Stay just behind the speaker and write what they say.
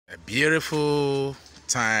A beautiful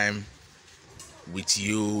time with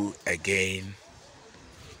you again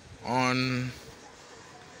on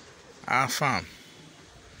our farm.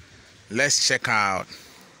 Let's check out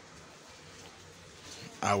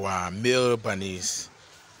our male bunnies.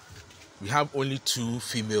 We have only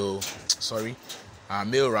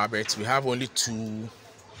male rabbits. We have only two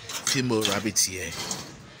female rabbits here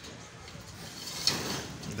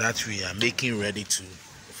that we are making ready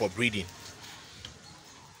for breeding.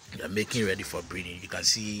 They are making ready for breeding. You can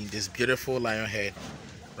see this beautiful lion-head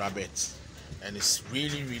rabbit, and it's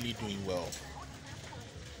really doing well.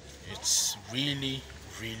 It's really,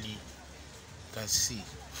 you can see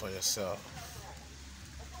for yourself.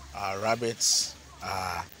 Our rabbits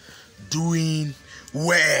are doing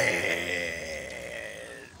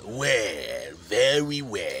very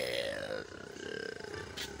well.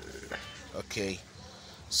 Okay,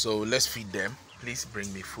 so let's feed them. Please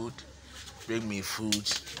bring me food.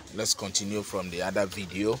 Let's continue from the other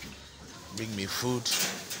video. Bring me food.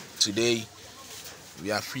 Today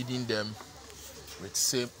we are feeding them with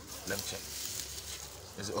let me check.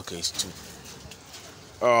 Is it okay? It's 2.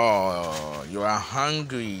 Oh, you are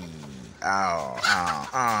hungry.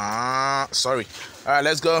 Sorry. All right,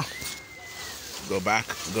 let's go. Go back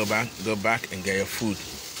and get your food.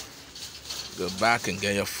 Go back and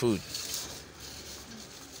get your food.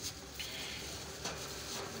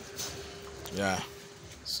 Yeah,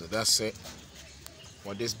 so that's it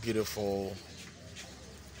for this beautiful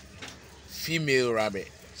female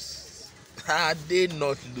rabbits. Are they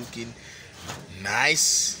not looking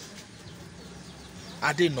nice?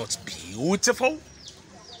 Are they not beautiful?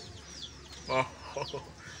 Oh, all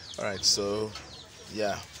right, so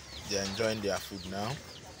yeah, they're enjoying their food now.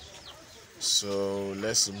 So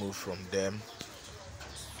let's move from them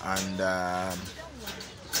and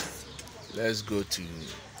let's go to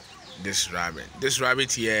this rabbit. This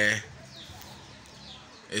rabbit here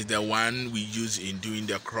is the one we use in doing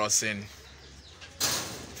the crossing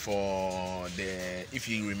for the, if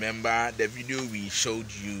you remember the video we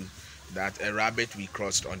showed you that a rabbit we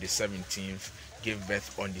crossed on the 17th gave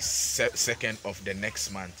birth on the 2nd of the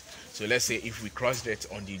next month. So let's say if we crossed it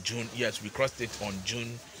on the June, yes, we crossed it on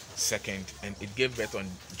June 2nd and it gave birth on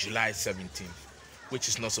July 17th, which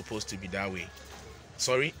is not supposed to be that way.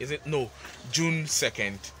 Sorry, is it? No, June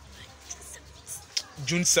 2nd,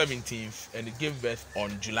 June 17th, and it gave birth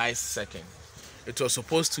on July 2nd. It was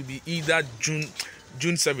supposed to be either June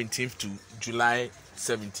 17th to July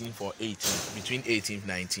 17th or 18th, between 18th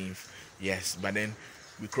and 19th. Yes, but then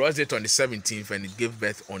we crossed it on the 17th and it gave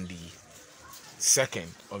birth on the 2nd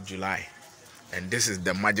of July. And this is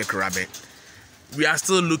the magic rabbit. We are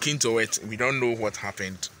still looking to it. We don't know what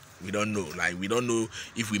happened. We don't know. We don't know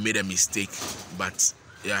if we made a mistake. But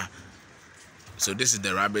yeah. So this is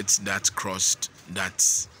the rabbit that crossed that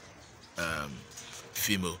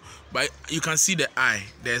female. But you can see the eye.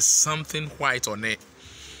 There's something white on it.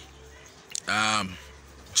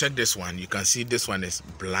 Check this one. You can see this one is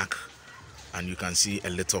black. And you can see a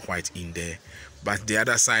little white in there, but the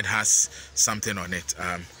other side has something on it.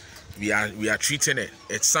 We are treating it.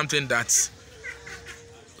 It's something that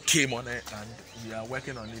came on it, and we are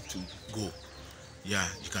working on it to go. Yeah,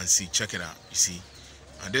 you can see. Check it out. You see,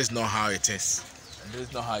 and this is not how it is, and this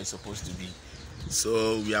is not how it's supposed to be.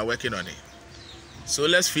 So we are working on it. So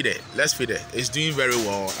let's feed it. It's doing very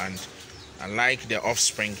well, and I like the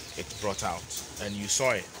offspring it brought out, and you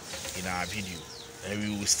saw it in our video. And we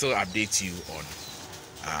will still update you on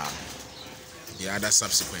the other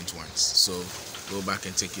subsequent ones. So go back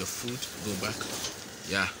and take your food. Go back.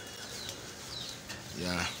 Yeah,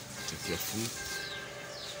 take your food.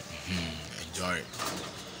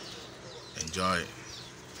 Enjoy it.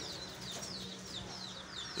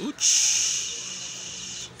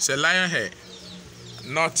 Ooch. It's a lion hair,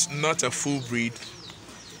 not a full breed,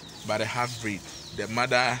 but a half breed. The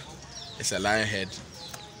mother is a lion head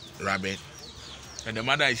rabbit, and the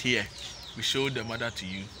mother is here. We showed the mother to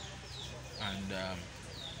you, and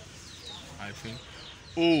I think,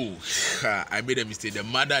 I made a mistake. The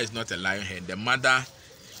mother is not a lion head. The mother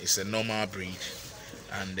is a normal breed,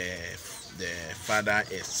 and the father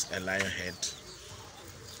is a lion head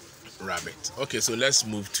rabbit. Okay, so let's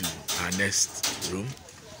move to our next room.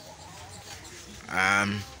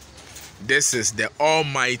 This is the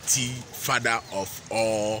almighty father of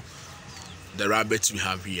all the rabbits we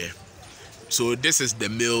have here. So this is the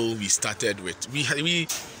male we started with. We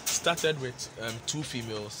started with 2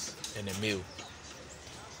 females and a male.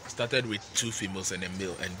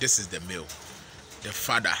 And this is the male, the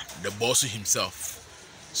father, the boss himself.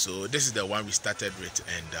 So this is the one we started with,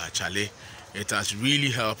 and Charlie, it has really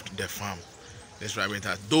helped the farm. This rabbit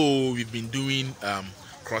has, though we've been doing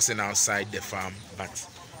crossing outside the farm, but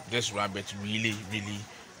this rabbit really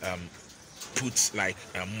puts like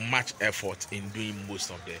much effort in doing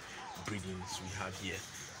most of the breedings we have here.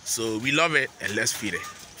 So we love it, and let's feed it.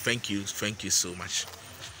 Thank you so much.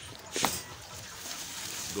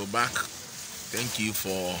 Go back. Thank you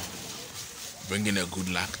for bringing a good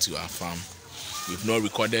luck to our farm. We've not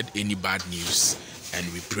recorded any bad news, and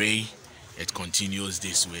we pray it continues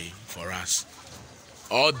this way for us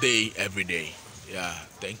all day, every day. Yeah,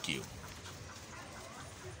 thank you.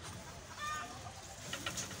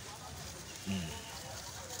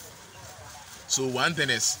 So one thing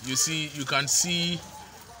is, you can see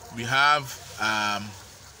we have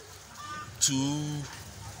 2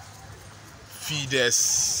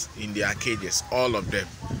 feeders in their cages, all of them.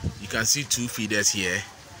 You can see 2 feeders here.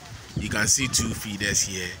 You can see 2 feeders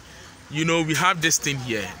here. You know, we have this thing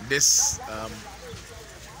here, this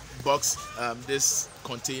box, this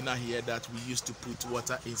container here that we used to put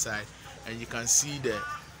water inside, and you can see the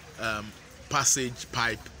passage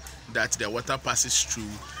pipe that the water passes through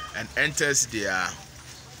and enters their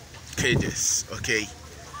cages. Okay,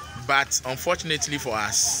 but unfortunately for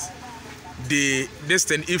us, this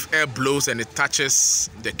thing, if air blows and it touches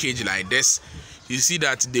the cage like this, you see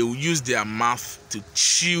that they will use their mouth to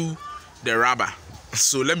chew the rubber.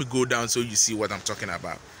 So let me go down so you see what I'm talking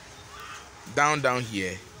about. Down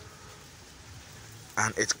here,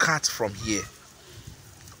 and it cuts from here.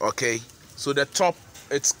 Okay, so the top,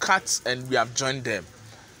 it's cut and we have joined them.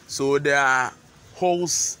 So there are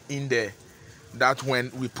holes in there that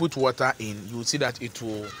when we put water in, you will see that it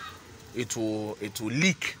will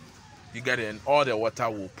leak. You get it, and all the water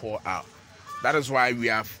will pour out. That is why we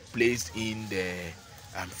have placed in the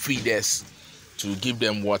feeders to give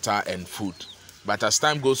them water and food. But as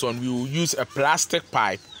time goes on, we will use a plastic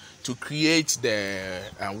pipe to create the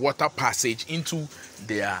water passage into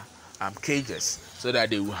their cages, so that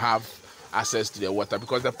they will have access to the water,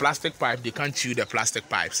 because the plastic pipe, they can't chew the plastic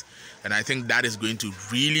pipes, and I think that is going to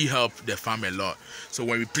really help the farm a lot. So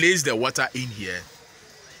when we place the water in here,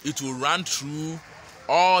 it will run through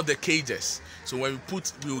all the cages. So when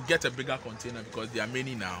we will get a bigger container, because there are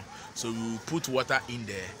many now. So we will put water in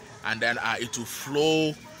there, and then it will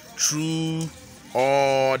flow through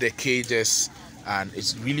all the cages, and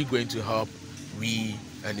it's really going to help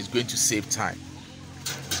and it's going to save time.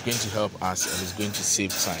 It's going to help us, and it's going to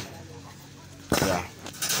save time. Yeah.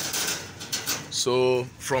 So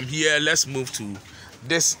from here, let's move to,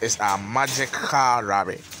 this is our magical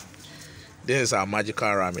rabbit. This is our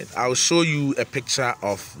magical rabbit. I'll show you a picture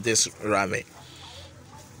of this rabbit.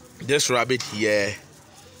 This rabbit here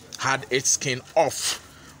had its skin off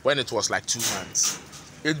when it was like 2 months.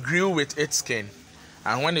 It grew with its skin,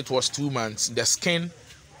 and when it was 2 months, the skin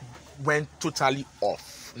went totally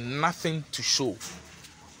off. Nothing to show.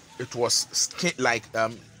 It was skin like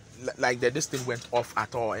this thing went off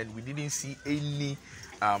at all, and we didn't see any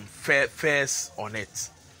furs on it.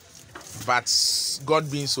 But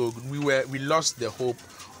God being so good, we lost the hope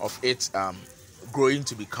of it growing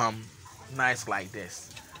to become nice like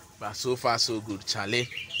this. But so far so good. Charlie,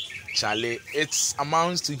 it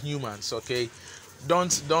amounts to humans. Okay,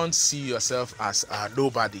 don't see yourself as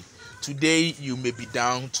nobody. Today you may be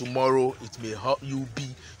down, tomorrow it may help you'll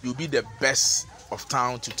be the best of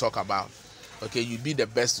town to talk about. Okay, you'll be the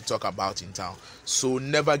best to talk about in town. So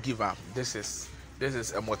never give up. This is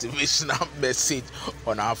a motivational message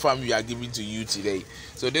on our farm we are giving to you today.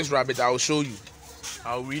 So this rabbit, I'll show you.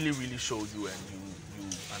 I'll really show you, and you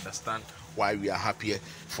understand why we are happy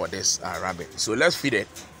for this rabbit. So let's feed it.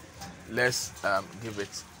 Let's give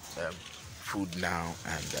it food now,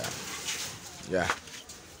 and yeah,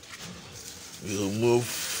 we'll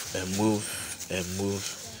move and move and move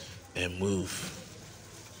and move.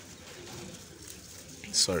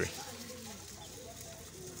 Sorry.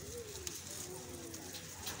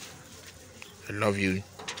 I love you.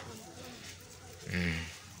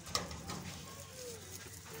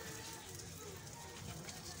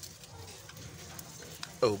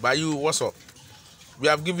 Oh, by you, what's up? We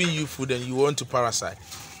have given you food and you want to parasite.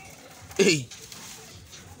 Hey,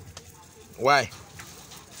 why?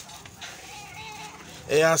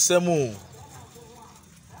 Hey, Asemu.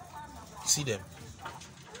 See them.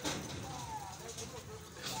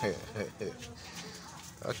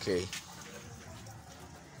 Okay.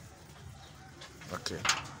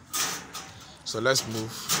 So let's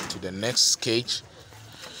move to the next cage.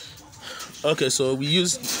 Okay, so we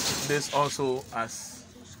use this also as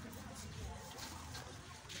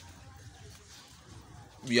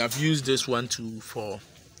we have used this one too for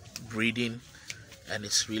breeding, and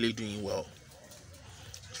it's really doing well.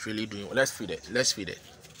 It's really doing well. Let's feed it.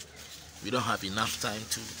 We don't have enough time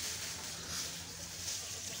to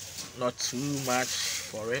not too much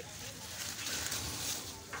for it.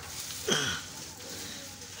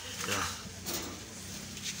 Yeah,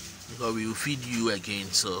 because we will feed you again,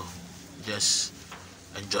 so just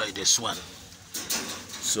enjoy this one.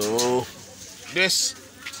 So this,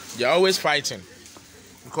 they are always fighting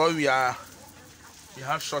because we have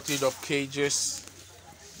shortage of cages.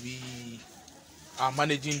 We are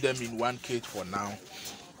managing them in one cage for now.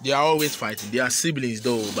 They are always fighting. They are siblings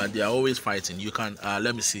though, but they are always fighting. You can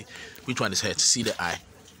let me see which one is hurt. See the eye.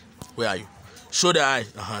 Where are you? Show the eye.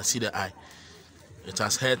 See the eye. It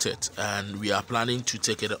has hurt it, and we are planning to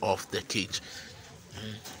take it off the cage.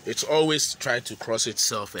 It's always trying to cross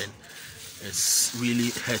itself, and it's really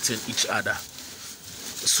hurting each other.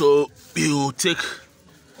 So we will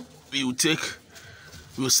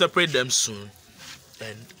separate them soon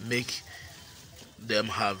and make them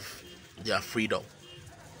have their freedom.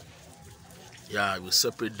 Yeah, we'll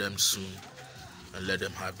separate them soon and let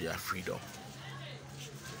them have their freedom.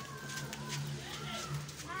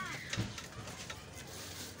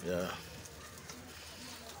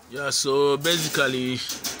 Yeah, so basically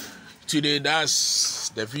today that's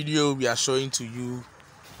the video we are showing to you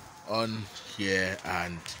on here,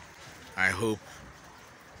 and I hope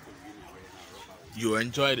you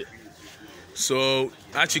enjoyed it. So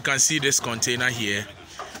as you can see, this container here,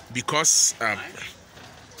 because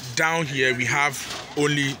down here we have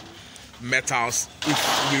only metals.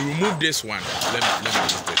 If we remove this one, let me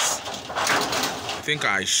use this. I think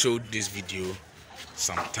I showed this video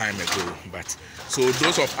some time ago, but so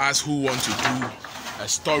those of us who want to do a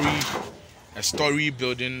story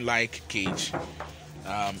building like cage,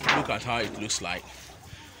 look at how it looks like.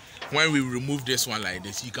 When we remove this one like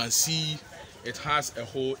this, you can see it has a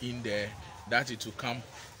hole in there that it will come.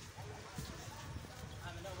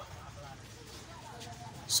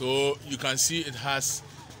 So you can see it has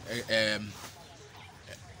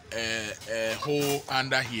a hole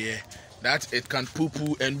under here that it can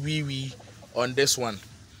poo-poo and wee-wee on this one.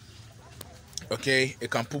 Okay, it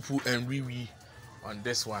can poo-poo and wee-wee on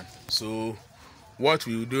this one. So what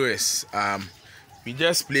we will do is we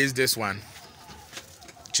just place this one.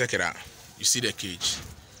 Check it out. You see the cage?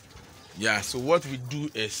 Yeah, so what we do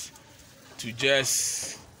is to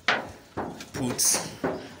just put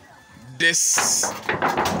this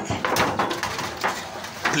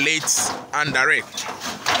plate under it,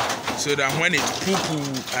 so that when it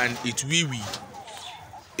poo-poo and it wee-wee,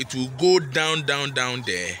 it will go down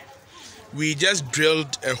there. We just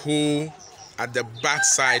drilled a hole at the back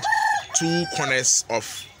side, 2 corners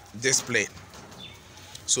of this plate.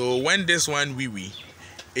 So when this one wee-wee,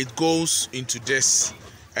 it goes into this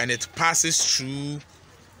and it passes through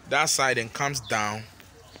that side and comes down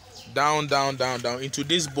into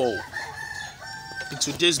this bowl.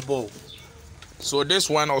 So this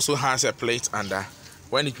one also has a plate under.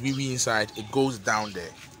 When it wee-wee inside, it goes down there.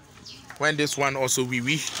 When this one also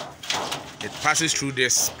wee-wee, it passes through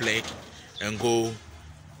this plate and go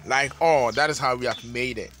like, oh, that is how we have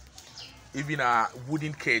made it. Even a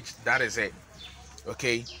wooden cage, that is it.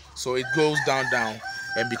 Okay, so it goes down,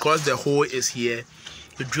 and because the hole is here,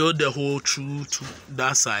 we drilled the hole through to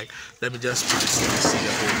that side. Let me just put this in to see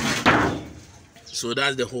the hole. So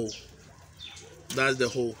that's the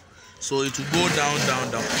hole. So it will go down.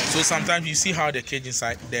 So sometimes you see how the cage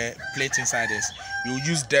inside, the plate inside is. We will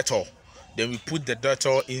use Dettol. Then we put the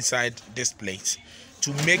Dettol inside this plate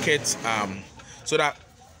to make it so that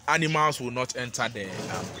animals will not enter the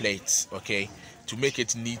plate. Okay, to make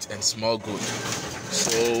it neat and smell good.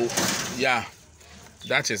 So yeah,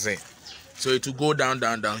 that is it. So it will go down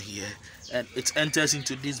here, and it enters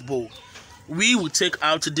into this bowl. We will take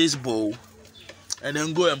out this bowl and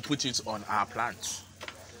then go and put it on our plants,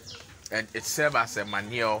 and it serves as a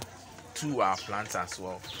manure to our plants as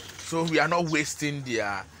well. So we are not wasting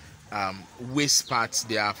their waste parts,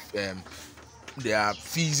 their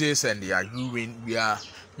feces and their urine. We are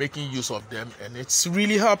making use of them, and it's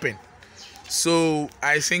really helping. So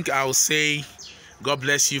I think I'll say God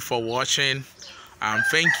bless you for watching.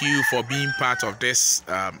 Thank you for being part of this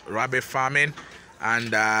rabbit farming,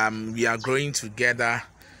 and we are growing together.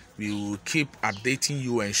 We will keep updating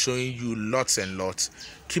you and showing you lots and lots.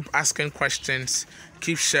 Keep asking questions,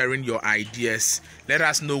 keep sharing your ideas. Let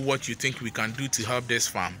us know what you think we can do to help this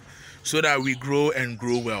farm so that we grow and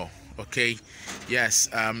grow well. Okay, yes,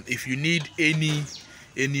 if you need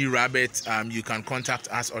any rabbit, you can contact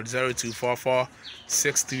us on 0244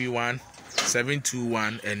 631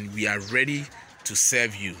 721, and we are ready to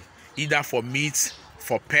serve you, either for meat,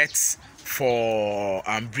 for pets, for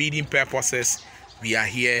breeding purposes. We are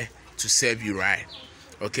here to serve you right.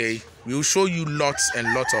 Okay, we will show you lots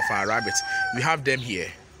and lots of our rabbits. We have them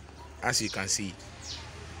here, as you can see.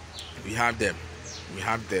 We have them.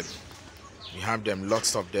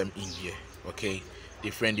 Lots of them in here. Okay,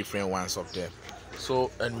 different ones of them.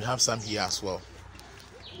 So, and we have some here as well.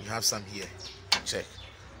 We have some here. Check.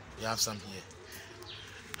 We have some here.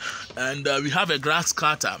 And we have a grass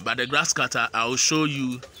cutter, but the grass cutter I will show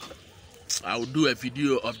you. I will do a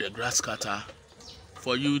video of the grass cutter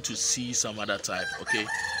for you to see some other time. Okay,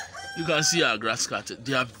 you can see our grass cutter.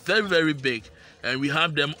 They are very big, and we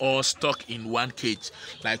have them all stuck in one cage,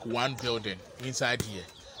 like one building inside here.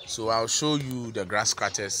 So I'll show you the grass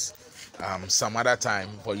cutters some other time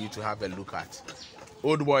for you to have a look at.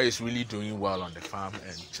 Old boy is really doing well on the farm,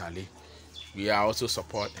 and Charlie, we are also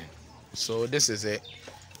supporting. So this is it.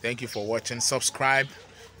 Thank you for watching. Subscribe,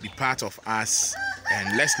 be part of us,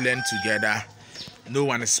 and let's learn together. No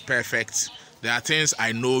one is perfect. There are things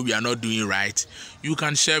I know we are not doing right. You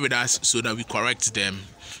can share with us so that we correct them,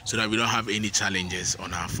 so that we don't have any challenges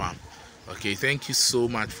on our farm. Okay, thank you so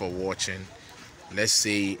much for watching. Let's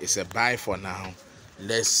say it's a bye for now.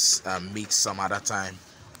 Let's meet some other time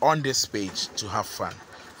on this page to have fun.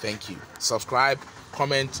 Thank you. Subscribe,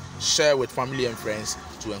 comment, share with family and friends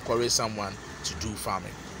to encourage someone to do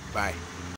farming. Bye.